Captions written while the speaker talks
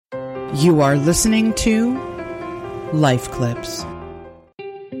You are listening to Life Clips.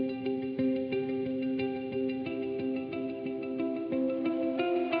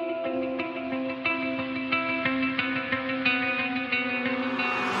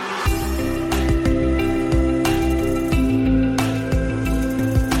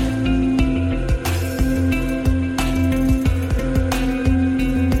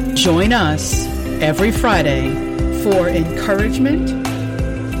 Join us every Friday for encouragement,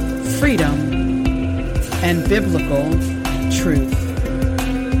 freedom, and biblical truth.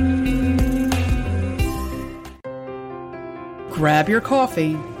 Grab your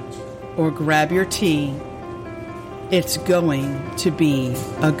coffee or grab your tea. It's going to be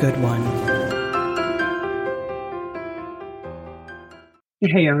a good one.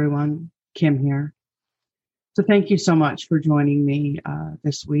 Hey everyone, Kim here. So thank you so much for joining me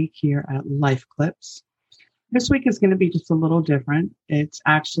this week here at Life Clips. This week is going to be just a little different. It's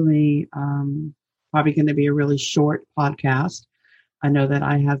actually probably going to be a really short podcast. I know that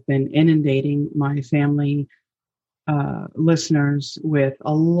I have been inundating my family listeners with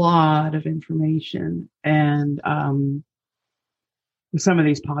a lot of information, and some of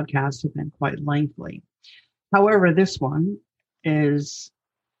these podcasts have been quite lengthy. However, this one is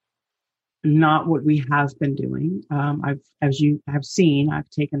not what we have been doing. As you have seen, I've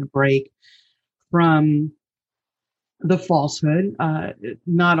taken a break from the falsehood.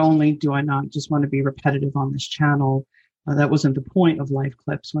 Not only do I not just want to be repetitive on this channel, that wasn't the point of Life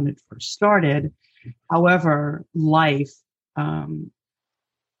Clips when it first started. However, life and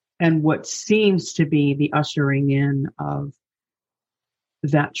what seems to be the ushering in of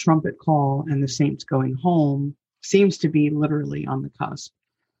that trumpet call and the saints going home seems to be literally on the cusp.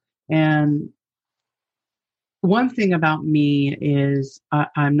 And one thing about me is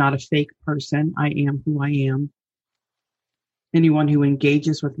I'm not a fake person. I am who I am. Anyone who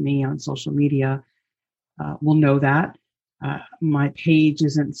engages with me on social media will know that. My page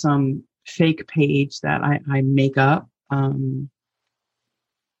isn't some fake page that I make up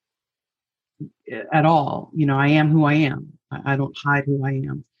at all. You know, I am who I am. I don't hide who I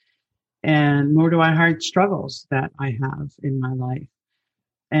am. And nor do I hide struggles that I have in my life.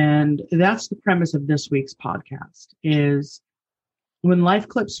 And that's the premise of this week's podcast. Is when Life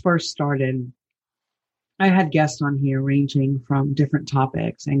Clips first started, I had guests on here ranging from different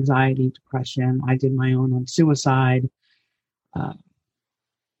topics: anxiety, depression. I did my own on suicide,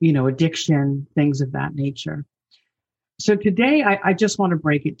 addiction, things of that nature. So today I just want to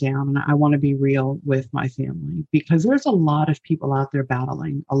break it down, and I want to be real with my family, because there's a lot of people out there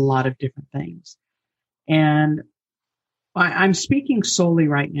battling a lot of different things. And I'm speaking solely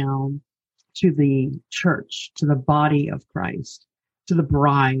right now to the church, to the body of Christ, to the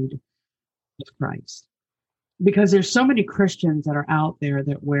bride of Christ. Because there's so many Christians that are out there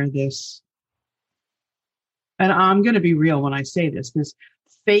that wear this, and I'm going to be real when I say this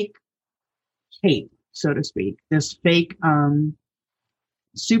fake cape, so to speak, this fake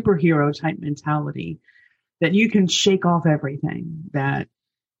superhero type mentality that you can shake off everything, that,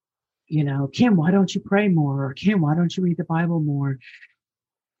 Kim, why don't you pray more? Or Kim, why don't you read the Bible more?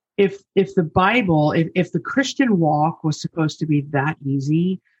 If the Bible, if the Christian walk was supposed to be that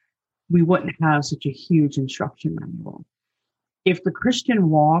easy, we wouldn't have such a huge instruction manual. If the Christian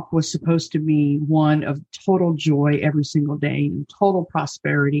walk was supposed to be one of total joy every single day and total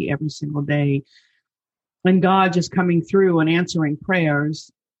prosperity every single day, and God just coming through and answering prayers,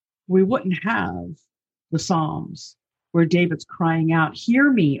 we wouldn't have the Psalms where David's crying out,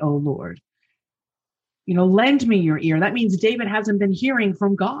 "Hear me, O Lord. Lend me your ear." That means David hasn't been hearing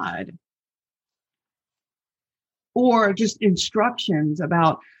from God. Or just instructions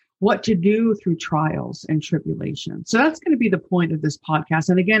about what to do through trials and tribulations. So that's going to be the point of this podcast.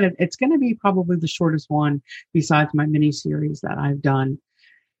 And again, it's going to be probably the shortest one besides my mini series that I've done.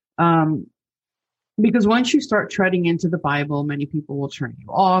 Because once you start treading into the Bible, many people will turn you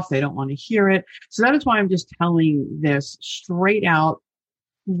off. They don't want to hear it. So that is why I'm just telling this straight out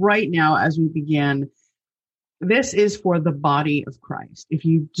right now as we begin. This is for the body of Christ. If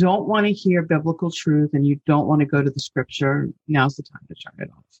you don't want to hear biblical truth and you don't want to go to the scripture, now's the time to turn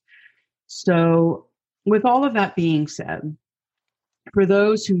it off. So with all of that being said, for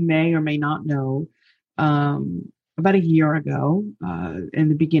those who may or may not know, about a year ago, in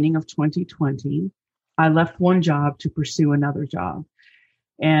the beginning of 2020, I left one job to pursue another job.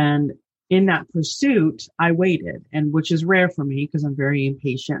 And in that pursuit, I waited, and which is rare for me because I'm very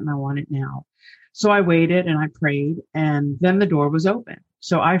impatient and I want it now. So I waited and I prayed, and then the door was open.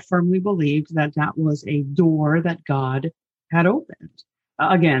 So I firmly believed that that was a door that God had opened.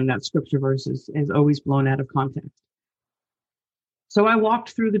 Again, that scripture verse is always blown out of context. So I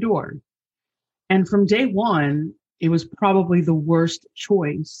walked through the door. And from day one, it was probably the worst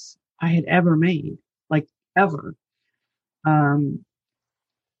choice I had ever made, like ever. Um,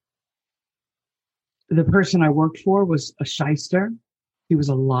 the person I worked for was a shyster. He was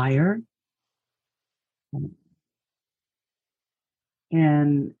a liar.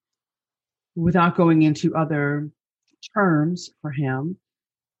 And without going into other terms for him,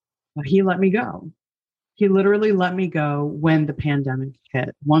 he let me go. He literally let me go when the pandemic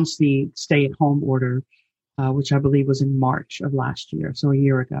hit, once the stay-at-home order, which I believe was in March of last year, so a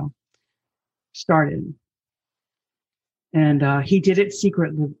year ago, started. And he did it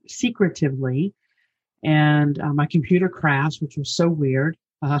secretively, and my computer crashed, which was so weird.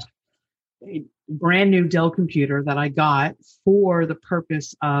 A brand new Dell computer that I got for the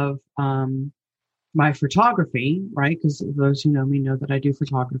purpose of my photography, right? Because those who know me know that I do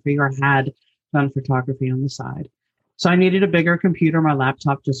photography, or had done photography on the side. So I needed a bigger computer. My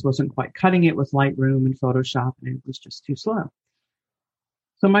laptop just wasn't quite cutting it with Lightroom and Photoshop, and it was just too slow.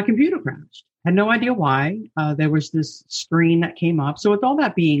 So my computer crashed. Had no idea why. There was this screen that came up. So with all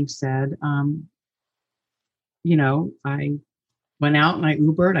that being said, I went out and I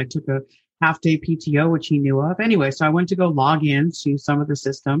Ubered. I took a half-day PTO, which he knew of. Anyway, so I went to go log in to some of the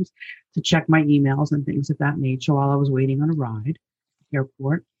systems to check my emails and things of that nature while I was waiting on a ride at the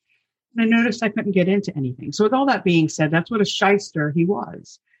airport. And I noticed I couldn't get into anything. So with all that being said, that's what a shyster he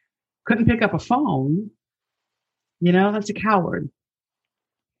was. Couldn't pick up a phone. That's a coward.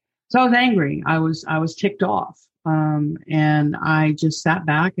 So I was angry. I was ticked off. And I just sat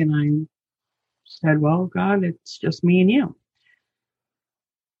back and I said, well, God, it's just me and you.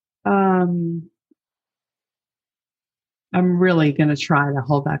 I'm really going to try to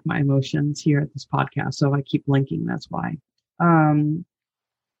hold back my emotions here at this podcast. So if I keep blinking, that's why.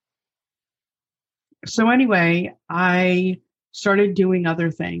 So anyway, I started doing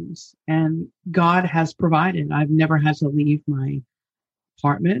other things, and God has provided. I've never had to leave my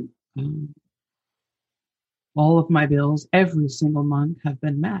apartment. All of my bills every single month have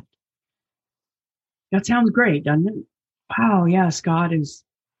been met. That sounds great, doesn't it? Wow, yes, God is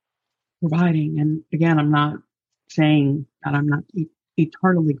providing. And again, I'm not saying that I'm not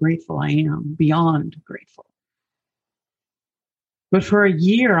eternally grateful. I am beyond grateful. But for a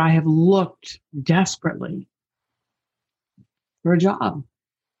year, I have looked desperately for a job.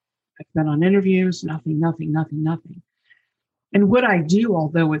 I've been on interviews, nothing. And what I do,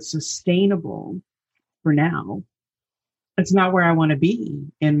 although it's sustainable for now, it's not where I want to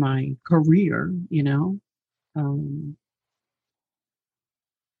be in my career,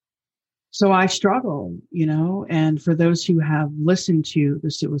 So I struggle, and for those who have listened to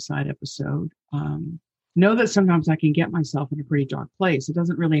the suicide episode, know that sometimes I can get myself in a pretty dark place. It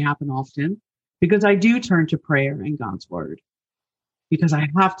doesn't really happen often because I do turn to prayer and God's word, because I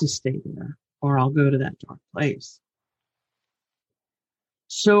have to stay there or I'll go to that dark place.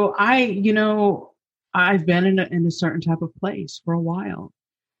 So I've been in a certain type of place for a while,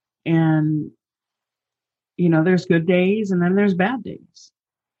 and, there's good days and then there's bad days.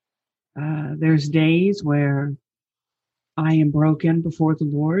 There's days where I am broken before the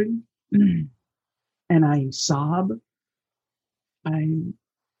Lord and I sob. I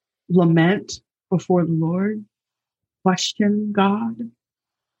lament before the Lord, question God.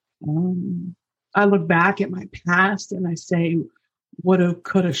 I look back at my past and I say, woulda,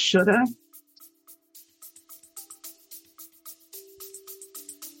 coulda, shoulda.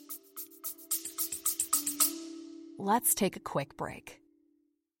 Let's take a quick break.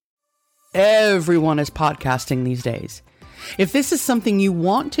 Everyone is podcasting these days. If this is something you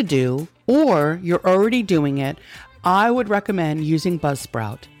want to do, or you're already doing it, I would recommend using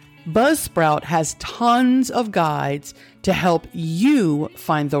Buzzsprout. Buzzsprout has tons of guides to help you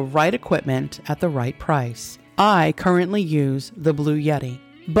find the right equipment at the right price. I currently use the Blue Yeti.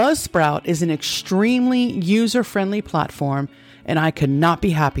 Buzzsprout is an extremely user-friendly platform, and I could not be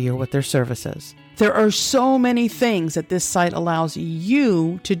happier with their services. There are so many things that this site allows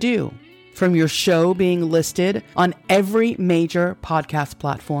you to do. From your show being listed on every major podcast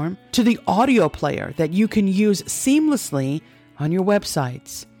platform, to the audio player that you can use seamlessly on your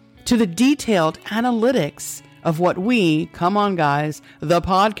websites, to the detailed analytics of what we, come on guys, the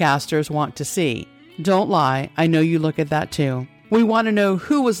podcasters want to see. Don't lie, I know you look at that too. We want to know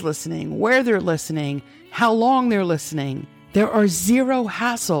who is listening, where they're listening, how long they're listening. There are zero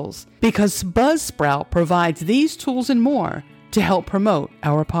hassles because Buzzsprout provides these tools and more to help promote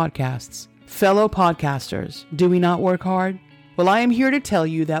our podcasts. Fellow podcasters, do we not work hard? Well, I am here to tell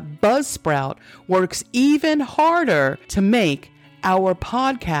you that Buzzsprout works even harder to make our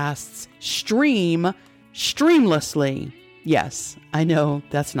podcasts stream streamlessly. Yes, I know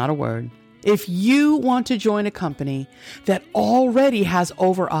that's not a word. If you want to join a company that already has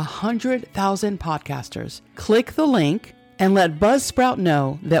over 100,000 podcasters, click the link and let Buzzsprout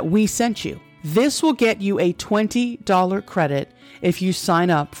know that we sent you. This will get you a $20 credit if you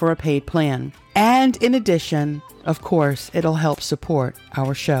sign up for a paid plan. And in addition, of course, it'll help support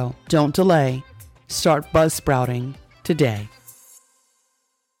our show. Don't delay. Start Buzzsprouting today.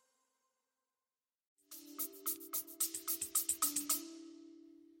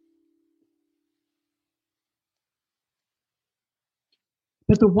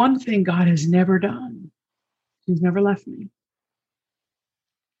 But the one thing God has never done, He's never left me.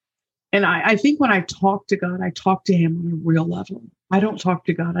 And I think when I talk to God, I talk to Him on a real level. I don't talk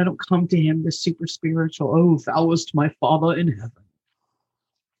to God. I don't come to Him this super spiritual, oh, thou wast my Father in heaven.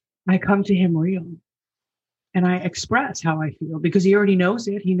 I come to Him real. And I express how I feel because He already knows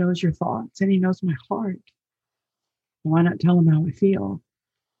it. He knows your thoughts and He knows my heart. Why not tell Him how I feel?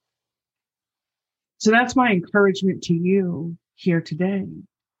 So that's my encouragement to you here today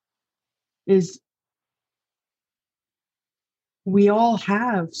is we all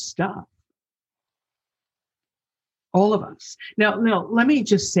have stuff. All of us. Now, let me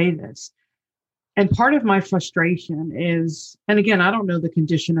just say this. And part of my frustration is, and again, I don't know the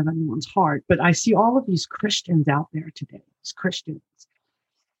condition of anyone's heart, but I see all of these Christians out there today, these Christians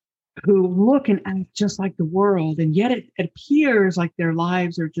who look and act just like the world. And yet it appears like their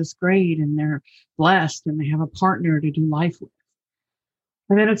lives are just great and they're blessed and they have a partner to do life with.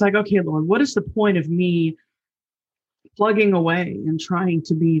 And then it's like, okay, Lord, what is the point of me plugging away and trying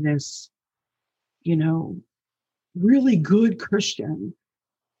to be this, really good Christian?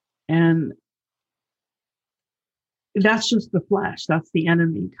 And that's just the flesh. That's the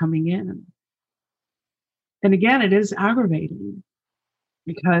enemy coming in. And again, it is aggravating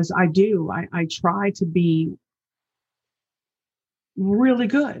because I try to be really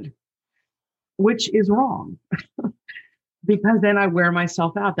good, which is wrong because then I wear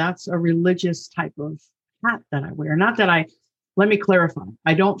myself out. That's a religious type of hat that I wear. Not that let me clarify.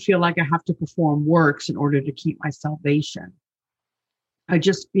 I don't feel like I have to perform works in order to keep my salvation. I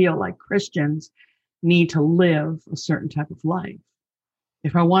just feel like Christians need to live a certain type of life.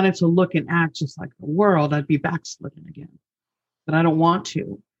 If I wanted to look and act just like the world, I'd be backslidden again. But I don't want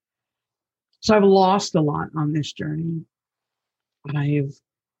to. So I've lost a lot on this journey. I've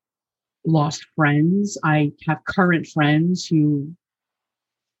lost friends. I have current friends who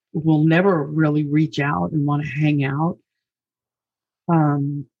will never really reach out and want to hang out.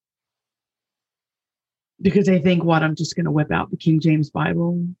 Because they think, I'm just going to whip out the King James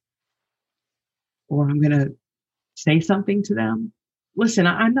Bible or I'm going to say something to them. Listen,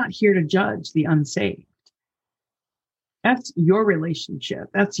 I'm not here to judge the unsaved. That's your relationship.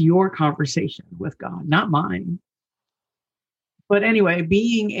 That's your conversation with God, not mine. But anyway,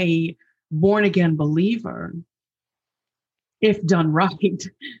 being a born again believer, if done right,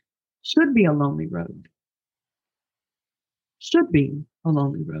 should be a lonely road. Should be a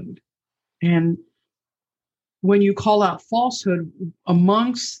lonely road. And when you call out falsehood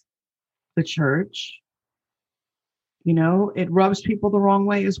amongst the church, it rubs people the wrong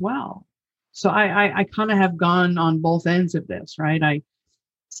way as well. So I kind of have gone on both ends of this, right? I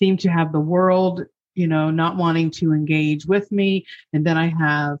seem to have the world, not wanting to engage with me. And then I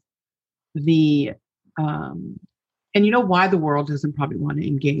have the, and why the world doesn't probably want to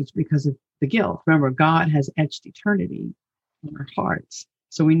engage because of the guilt. Remember, God has etched eternity in our hearts.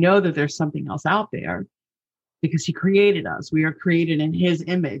 So we know that there's something else out there because He created us. We are created in His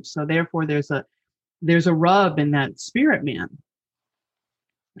image. So therefore there's a rub in that spirit man.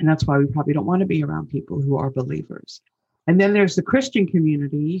 And that's why we probably don't want to be around people who are believers. And then there's the Christian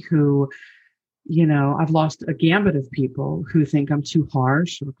community who, I've lost a gambit of people who think I'm too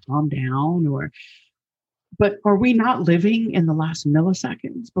harsh or calm down but are we not living in the last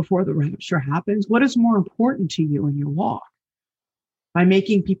milliseconds before the rapture happens? What is more important to you in your walk? By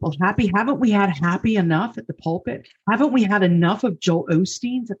making people happy? Haven't we had happy enough at the pulpit? Haven't we had enough of Joel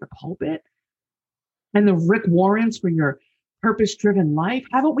Osteen's at the pulpit? And the Rick Warrens for your purpose-driven life?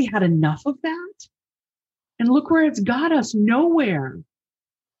 Haven't we had enough of that? And look where it's got us, nowhere.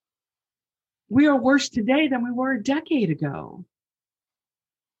 We are worse today than we were a decade ago.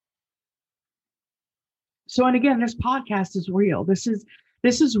 So, and again, this podcast is real. This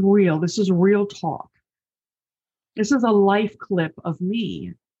is real. This is real talk. This is a life clip of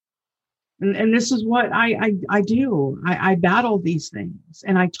me. And this is what I do. I battle these things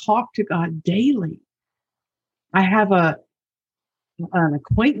and I talk to God daily. I have an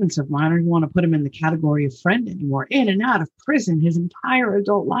acquaintance of mine, I don't even want to put him in the category of friend anymore, in and out of prison his entire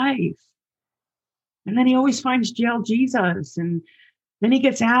adult life. And then he always finds jail Jesus. And then he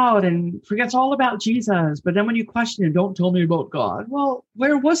gets out and forgets all about Jesus. But then when you question him, don't tell me about God. Well,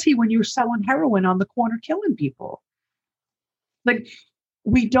 where was he when you were selling heroin on the corner killing people? Like,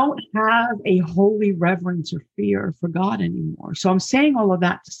 we don't have a holy reverence or fear for God anymore. So I'm saying all of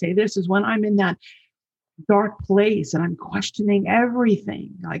that to say this is when I'm in that dark place and I'm questioning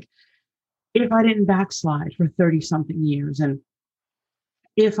everything. Like, if I didn't backslide for 30 something years, and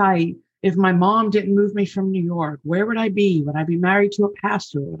if my mom didn't move me from New York, where would I be? Would I be married to a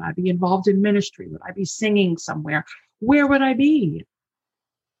pastor? Would I be involved in ministry? Would I be singing somewhere? Where would I be?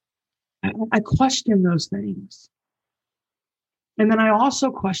 I question those things. And then I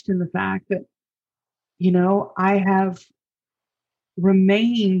also question the fact that, I have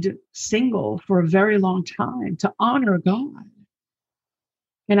remained single for a very long time to honor God.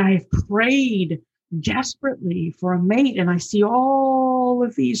 And I have prayed desperately for a mate. And I see all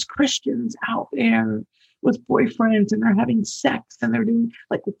of these Christians out there with boyfriends and they're having sex and they're doing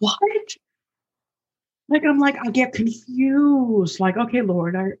like, what? Like, I get confused. Like, okay,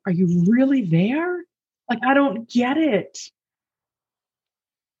 Lord, are you really there? Like, I don't get it.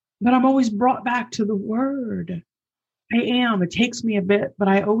 But I'm always brought back to the word. I am. It takes me a bit, but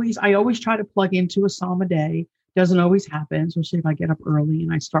I always try to plug into a psalm a day. Doesn't always happen, especially if I get up early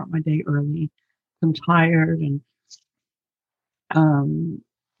and I start my day early. I'm tired and,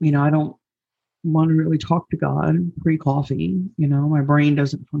 I don't want to really talk to God pre-coffee. My brain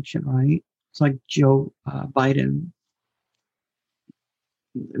doesn't function right. It's like Joe Biden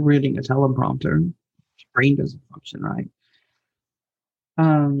reading a teleprompter. His brain doesn't function right.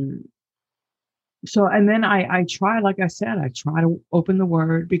 So, and then I try, like I said, I try to open the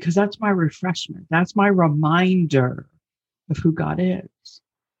word because that's my refreshment. That's my reminder of who God is.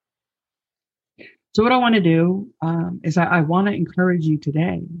 So what I want to do is I want to encourage you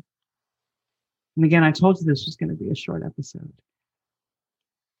today. And again, I told you this was going to be a short episode.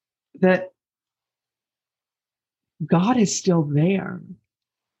 That God is still there.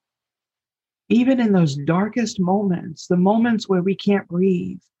 Even in those darkest moments, the moments where we can't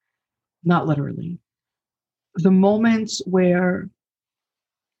breathe, not literally, the moments where,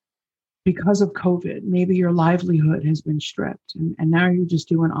 because of COVID, maybe your livelihood has been stripped and now you're just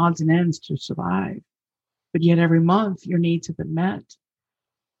doing odds and ends to survive. But yet every month your needs have been met.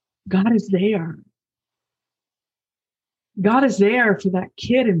 God is there. God is there for that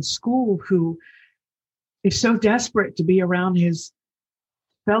kid in school who is so desperate to be around his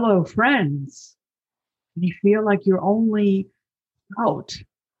fellow friends. And you feel like your only out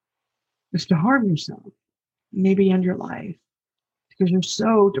is to harm yourself, maybe end your life because you're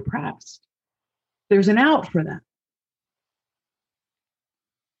so depressed. There's an out for that.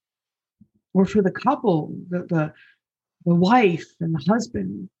 Or for the couple, the wife and the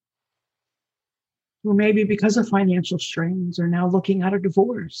husband, who maybe because of financial strains are now looking at a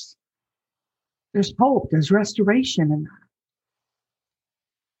divorce. There's hope, there's restoration in that.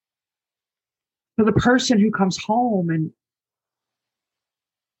 For the person who comes home and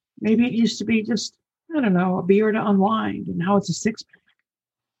maybe it used to be just, I don't know, a beer to unwind, and now it's a six-pack.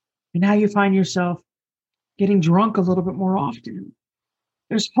 And now you find yourself getting drunk a little bit more often.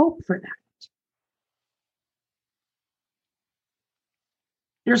 There's hope for that.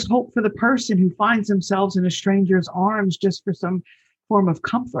 There's hope for the person who finds themselves in a stranger's arms just for some form of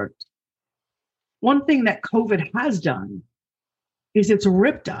comfort. One thing that COVID has done is it's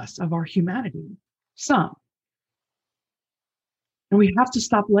ripped us of our humanity, some. And we have to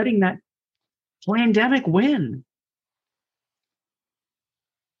stop letting that pandemic win.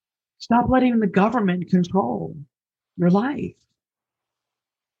 Stop letting the government control your life.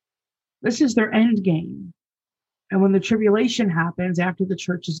 This is their end game. And when the tribulation happens after the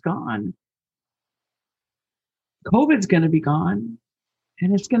church is gone, COVID's going to be gone,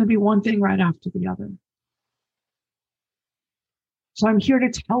 and it's going to be one thing right after the other. So I'm here to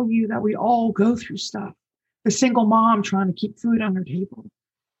tell you that we all go through stuff. The single mom trying to keep food on her table.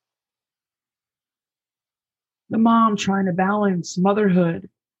 The mom trying to balance motherhood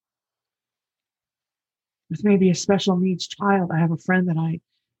with maybe a special needs child. I have a friend that I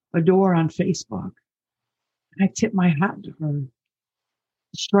adore on Facebook. And I tip my hat to her,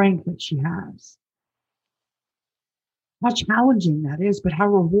 the strength that she has. How challenging that is, but how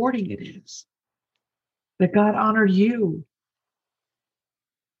rewarding it is that God honored you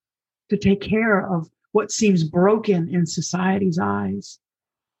to take care of what seems broken in society's eyes.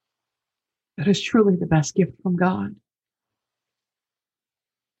 That is truly the best gift from God.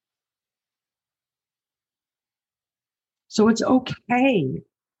 So it's okay.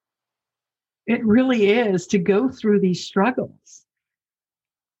 It really is to go through these struggles.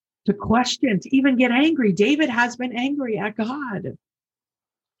 to question, to even get angry. David has been angry at God.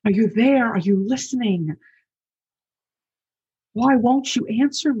 Are you there? Are you listening? Why won't you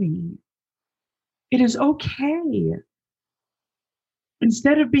answer me? It is okay.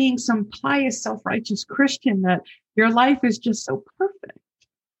 Instead of being some pious, self-righteous Christian that your life is just so perfect.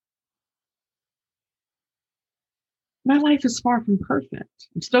 My life is far from perfect.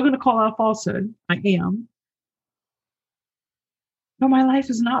 I'm still going to call out falsehood. I am. But my life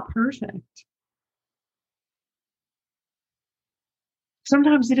is not perfect.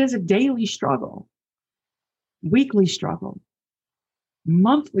 Sometimes it is a daily struggle, weekly struggle,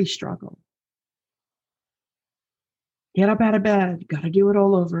 monthly struggle. Get up out of bed. Got to do it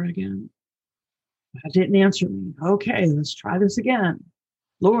all over again. God didn't answer me. Okay, let's try this again.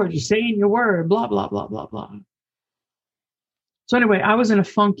 Lord, you say in your word, blah, blah, blah, blah, blah. So anyway, I was in a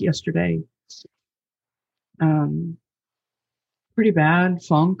funk yesterday. Pretty bad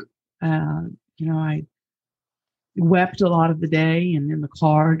funk. I wept a lot of the day, and in the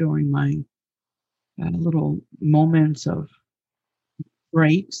car during my little moments of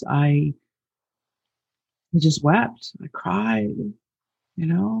breaks, I just wept. I cried,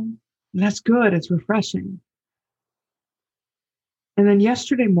 and that's good. It's refreshing. And then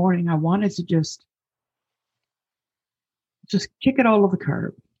yesterday morning, I wanted to just kick it all over the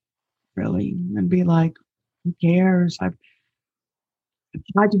curb, really, and be like, who cares? I've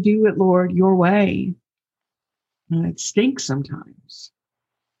tried to do it, Lord, your way. And it stinks sometimes.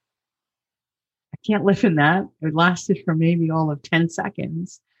 I can't live in that. It lasted for maybe all of 10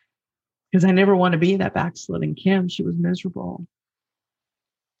 seconds because I never want to be that backsliding Kim. She was miserable.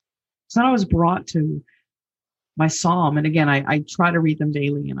 So I was brought to my psalm. And again, I try to read them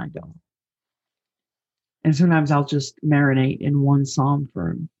daily and I don't. And sometimes I'll just marinate in one psalm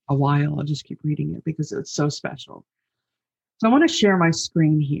for a while. I'll just keep reading it because it's so special. So I want to share my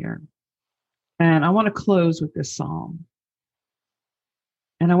screen here. And I want to close with this psalm.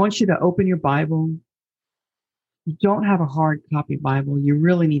 And I want you to open your Bible. If you don't have a hard copy Bible, you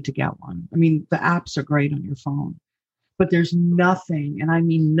really need to get one. I mean, the apps are great on your phone, but there's nothing, and I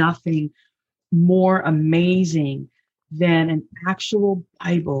mean nothing, more amazing than an actual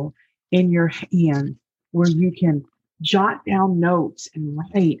Bible in your hand where you can jot down notes and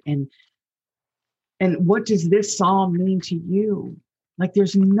write and what does this psalm mean to you? Like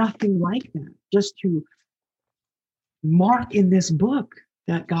there's nothing like that, just to mark in this book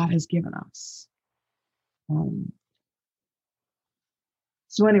that God has given us.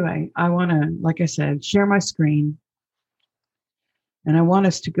 So anyway, I want to, like I said, share my screen. And I want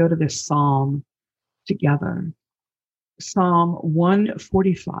us to go to this psalm together. Psalm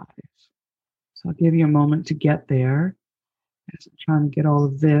 145. So I'll give you a moment to get there as I'm trying to get all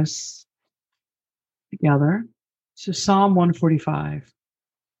of this together. So Psalm 145.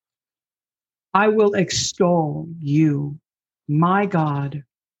 I will extol you, my God,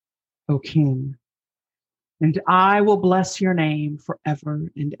 O King, and I will bless your name forever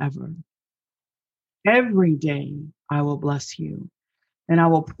and ever. Every day I will bless you, and I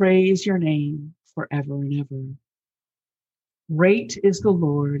will praise your name forever and ever. Great is the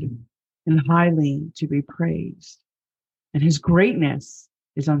Lord, and highly to be praised, and his greatness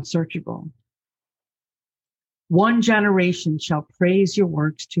is unsearchable. One generation shall praise your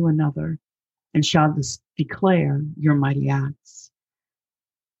works to another, and shall declare your mighty acts.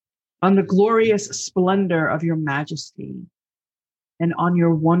 On the glorious splendor of your majesty, and on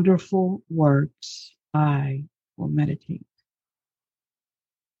your wonderful works I will meditate.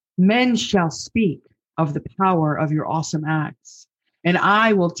 Men shall speak of the power of your awesome acts, and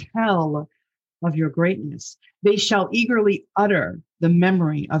I will tell of your greatness. They shall eagerly utter the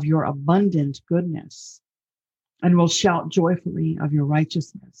memory of your abundant goodness, and will shout joyfully of your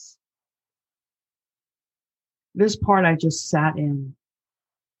righteousness. This part I just sat in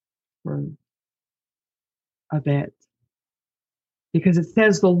for a bit because it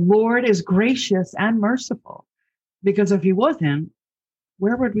says the Lord is gracious and merciful. Because if he wasn't,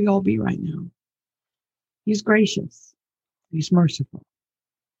 where would we all be right now? He's gracious. He's merciful.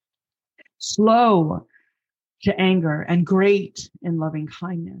 Slow to anger and great in loving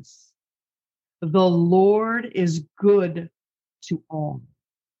kindness. The Lord is good to all.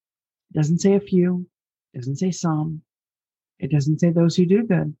 It doesn't say a few. It doesn't say some. It doesn't say those who do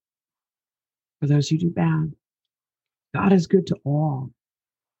good or those who do bad. God is good to all.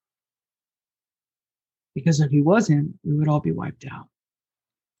 Because if he wasn't, we would all be wiped out.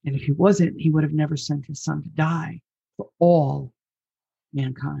 And if he wasn't, he would have never sent his son to die for all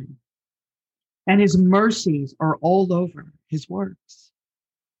mankind. And his mercies are all over his works.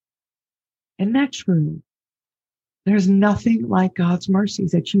 Isn't that true? There's nothing like God's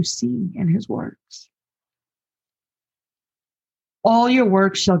mercies that you see in his works. All your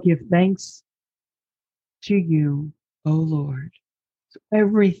works shall give thanks to you, O Lord. So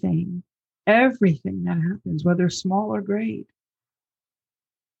everything that happens, whether small or great,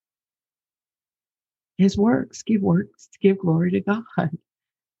 his works give glory to God.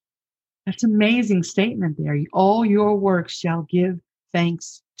 That's an amazing statement there. All your works shall give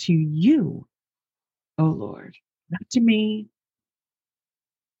thanks to you, O Lord. Not to me,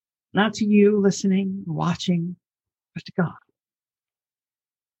 not to you listening, watching, but to God.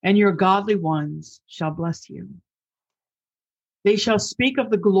 And your godly ones shall bless you. They shall speak of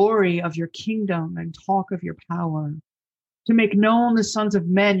the glory of your kingdom and talk of your power, to make known the sons of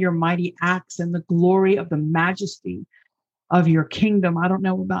men your mighty acts and the glory of the majesty of your kingdom. I don't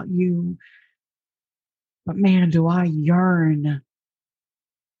know about you, but man, do I yearn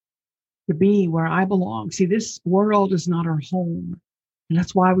to be where I belong. See, this world is not our home. And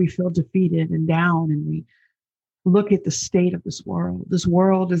that's why we feel defeated and down, and we look at the state of this world. This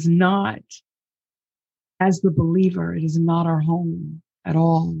world is not, as the believer, it is not our home at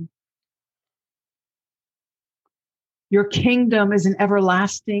all. Your kingdom is an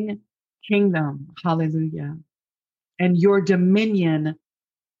everlasting kingdom. Hallelujah. And your dominion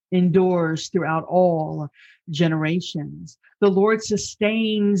endures throughout all generations. The Lord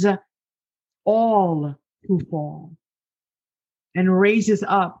sustains all who fall and raises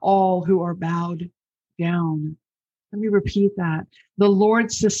up all who are bowed down. Let me repeat that. The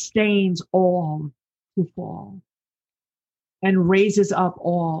Lord sustains all who fall and raises up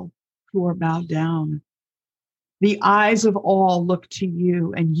all who are bowed down. The eyes of all look to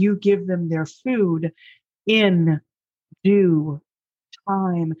you, and you give them their food in due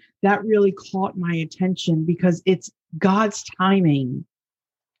time. That really caught my attention because it's God's timing.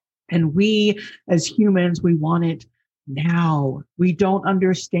 And we as humans, we want it now. We don't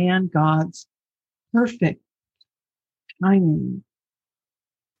understand God's perfect timing.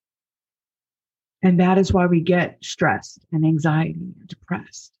 And that is why we get stressed and anxiety and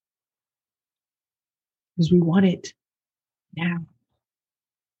depressed. Because we want it now.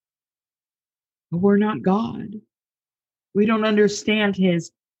 But we're not God. We don't understand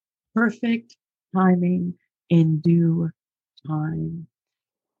his perfect timing in due time.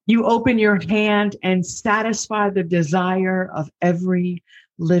 You open your hand and satisfy the desire of every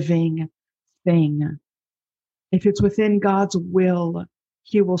living thing. If it's within God's will,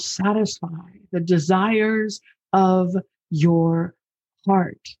 he will satisfy the desires of your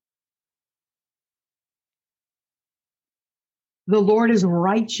heart. The Lord is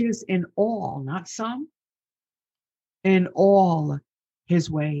righteous in all, not some, in all his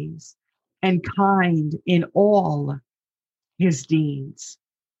ways, and kind in all his deeds.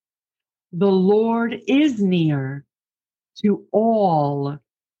 The Lord is near to all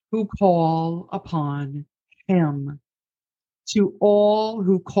who call upon him, to all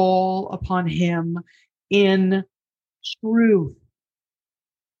who call upon him in truth.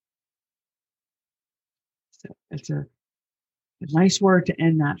 So it's a nice word to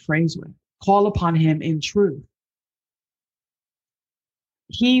end that phrase with. Call upon him in truth.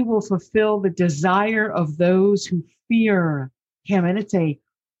 He will fulfill the desire of those who fear him. And it's a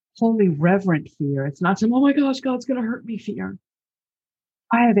holy, reverent fear. It's not some, oh my gosh, God's going to hurt me fear.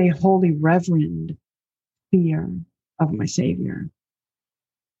 I have a holy, reverend fear of my Savior.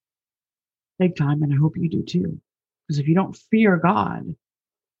 Big time, and I hope you do too. Because if you don't fear God,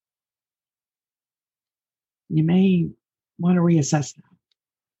 you may want to reassess that.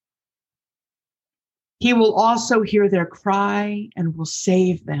 He will also hear their cry and will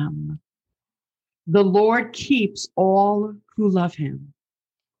save them. The Lord keeps all who love him,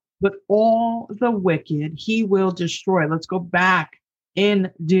 but all the wicked he will destroy. Let's go back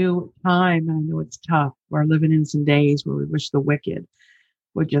in due time. I know it's tough. We're living in some days where we wish the wicked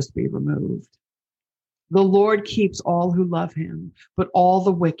would just be removed. The Lord keeps all who love him, but all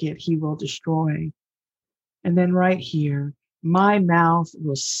the wicked he will destroy. And then right here, my mouth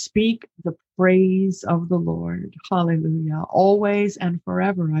will speak the praise of the Lord. Hallelujah. Always and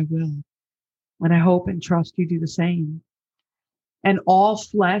forever I will. And I hope and trust you do the same. And all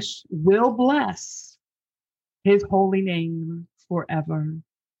flesh will bless his holy name forever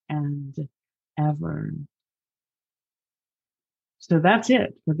and ever. So that's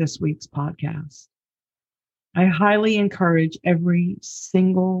it for this week's podcast. I highly encourage every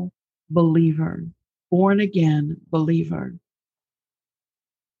single believer, born again believer,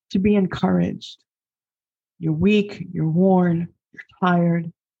 to be encouraged. You're weak, you're worn, you're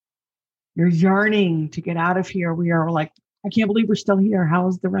tired, you're yearning to get out of here. We are like, I can't believe we're still here. How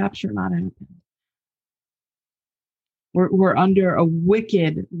is the rapture not happening? We're under a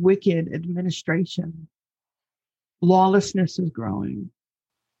wicked, wicked administration. Lawlessness is growing.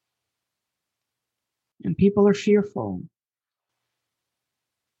 And people are fearful.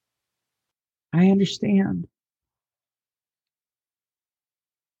 I understand.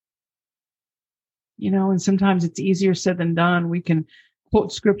 And sometimes it's easier said than done. We can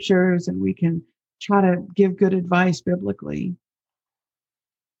quote scriptures and we can try to give good advice biblically.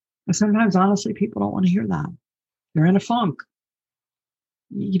 But sometimes, honestly, people don't want to hear that. They're in a funk.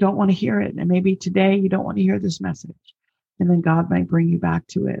 You don't want to hear it. And maybe today you don't want to hear this message. And then God might bring you back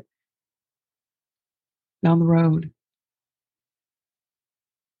to it down the road.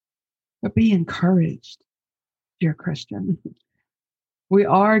 But be encouraged, dear Christian. We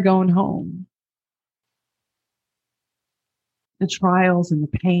are going home. The trials and the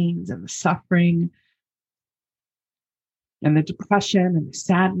pains and the suffering and the depression and the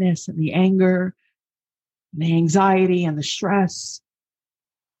sadness and the anger and the anxiety and the stress,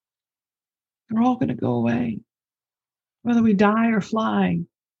 they're all going to go away. Whether we die or fly,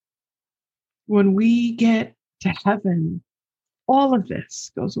 when we get to heaven, all of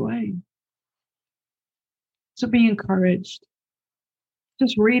this goes away. So be encouraged.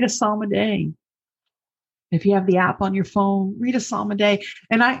 Just read a psalm a day. If you have the app on your phone, read a psalm a day.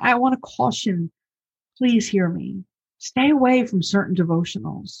 And I want to caution, please hear me. Stay away from certain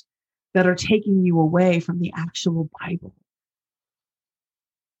devotionals that are taking you away from the actual Bible.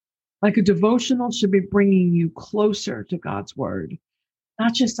 Like a devotional should be bringing you closer to God's word,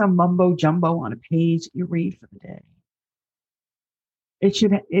 not just some mumbo jumbo on a page you read for the day.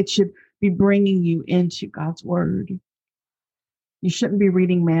 It should be bringing you into God's word. You shouldn't be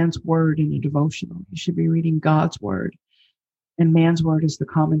reading man's word in a devotional. You should be reading God's word. And man's word is the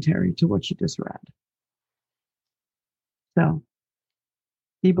commentary to what you just read. So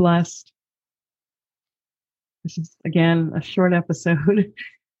be blessed. This is, again, a short episode.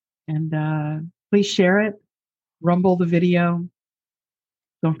 And please share it. Rumble the video.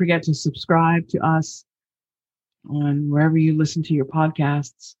 Don't forget to subscribe to us on wherever you listen to your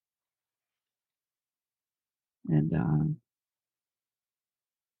podcasts. And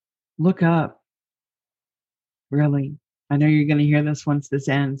look up. Really. I know you're going to hear this once this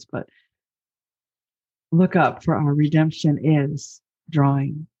ends, but look up, for our redemption is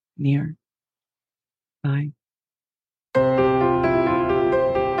drawing near. Bye.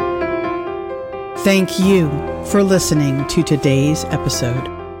 Thank you for listening to today's episode.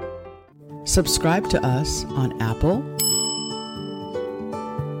 Subscribe to us on Apple,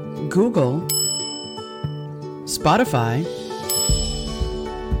 Google, Spotify,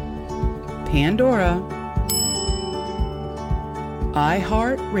 Pandora,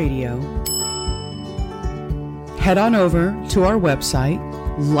 iHeartRadio. Head on over to our website,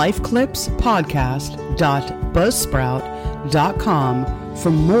 lifeclipspodcast.buzzsprout.com,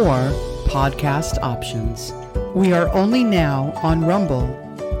 for more podcast options. We are only now on Rumble.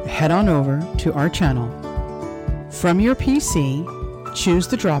 Head on over to our channel. From your PC, choose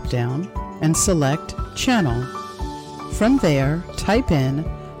the drop-down and select Channel. From there, type in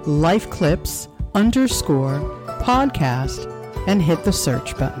LifeClips_podcast and hit the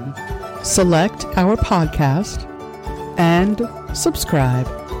search button. Select our podcast and subscribe.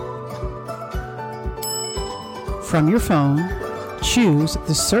 From your phone, choose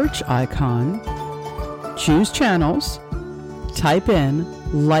the search icon, choose channels, type in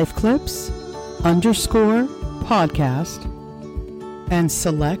LifeClips_podcast, and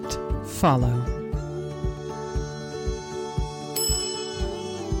select follow.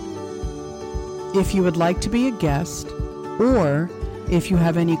 If you would like to be a guest, or if you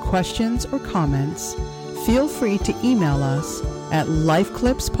have any questions or comments, feel free to email us at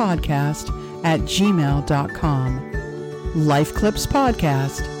lifeclipspodcast@gmail.com.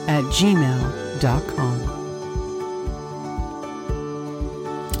 lifeclipspodcast@gmail.com.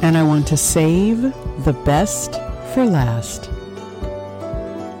 And I want to save the best for last.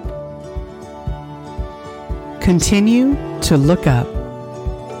 Continue to look up.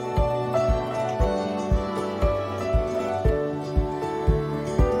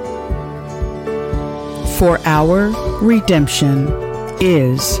 For our redemption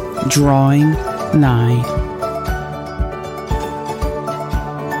is drawing nigh.